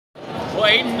Well,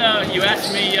 Aiden, you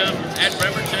asked me at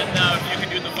Bremerton if you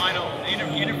could do the final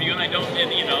interview, and I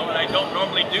don't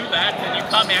normally do that. And you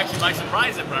caught me actually by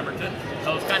surprise at Bremerton.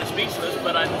 I was kind of speechless,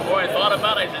 but the more I thought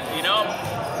about it, I said,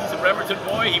 he's a Bremerton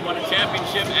boy. He won a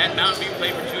championship at Mountain View,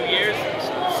 played for 2 years.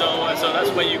 So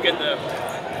that's why you get the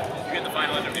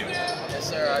final interview. Yes,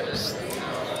 sir. I've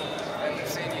been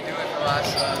seeing you do it for the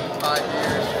last 5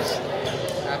 years, just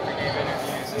after game interviews.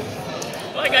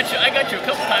 Well, I got you a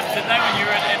couple times, didn't I, when you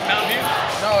were at Mountain View?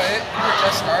 No, you were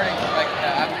just starting, like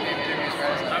after game interviews,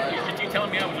 right? Did you tell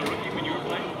me I was a rookie when you were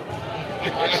playing?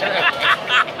 Sure.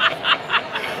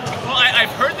 Well,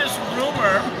 I've heard this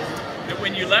rumor that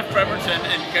when you left Bremerton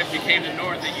and you came to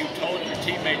North, that you told your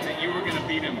teammates that you were going to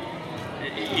beat him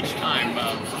each time.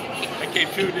 That came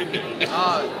true, didn't it?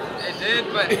 It did,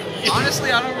 but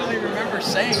honestly, I don't really remember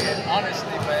saying it,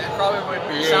 honestly, but it probably would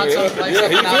sound something like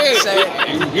something I would say.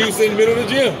 He was in the middle of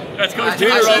the gym. That's Coach Peter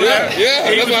right there. Yeah,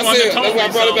 that's what I said. That's why I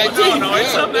brought it back to you. No,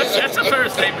 that's a fair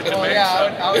statement to make.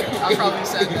 Yeah, I probably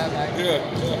said that back.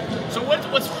 Yeah. So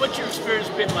what's your experience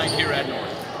been like here at North?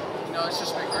 It's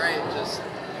just been great. Just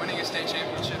winning a state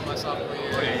championship my sophomore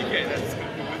year. Oh, yeah, that's good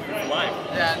for life.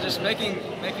 Yeah, and just making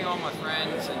all my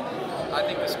friends, and I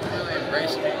think this really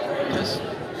embraced me.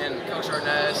 And Coach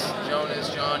Arness, Jonas,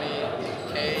 Johnny,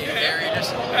 Kay, Gary,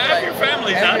 just your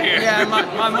family's out here. Yeah,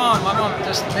 my mom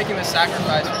just making the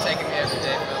sacrifice for taking me every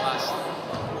day for the last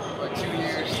 2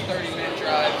 years, 30-minute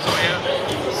drives. Oh yeah.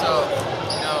 So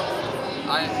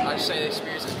I just say the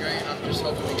experience is great, and I'm just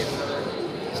hoping to get another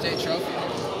state trophy.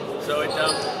 So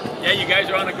you guys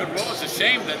are on a good roll. It's a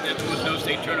shame that there was no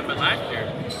state tournament last year.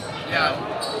 Yeah.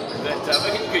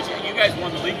 Because you guys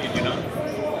won the league, did you not?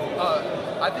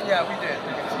 I think we did.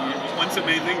 You won so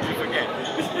many things you forget.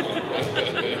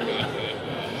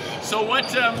 So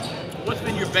what's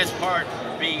been your best part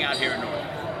being out here in North?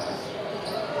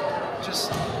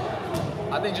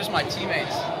 I think just my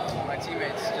teammates.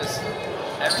 Just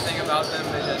everything about them.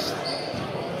 They just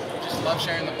love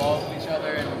sharing the ball with each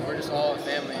other, and we're just all a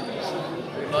family.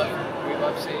 We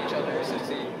love seeing each other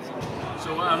succeed.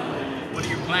 So what are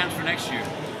your plans for next year?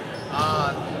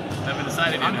 Haven't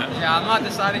decided yet, huh? Yeah, I'm not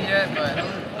decided yet, but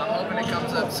I'm hoping it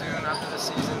comes up soon after the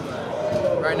season.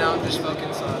 But right now, I'm just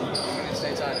focused on winning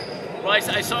state title. Well,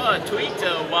 I saw a tweet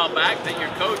a while back that your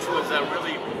coach was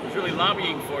really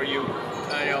lobbying for you,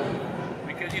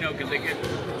 because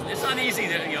it's not easy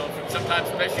to sometimes,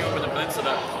 especially over the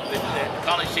peninsula, the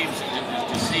college teams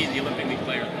to see the Olympic League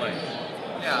players play.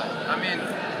 Yeah, I mean,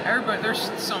 there's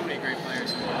so many great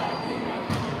players here.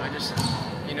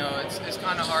 It's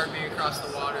kind of hard being across the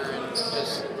water and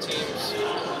just teams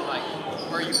like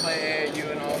where you play AAU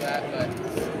and all that, but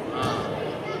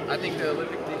I think the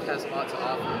Olympic League has a lot to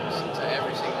offer to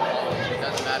every single college. It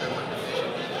doesn't matter what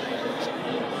division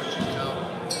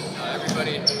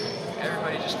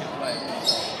everybody just can play.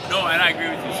 No, and I agree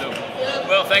with you. So,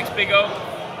 well, thanks, Big O.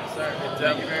 Yes, sir.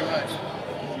 Thank you very much.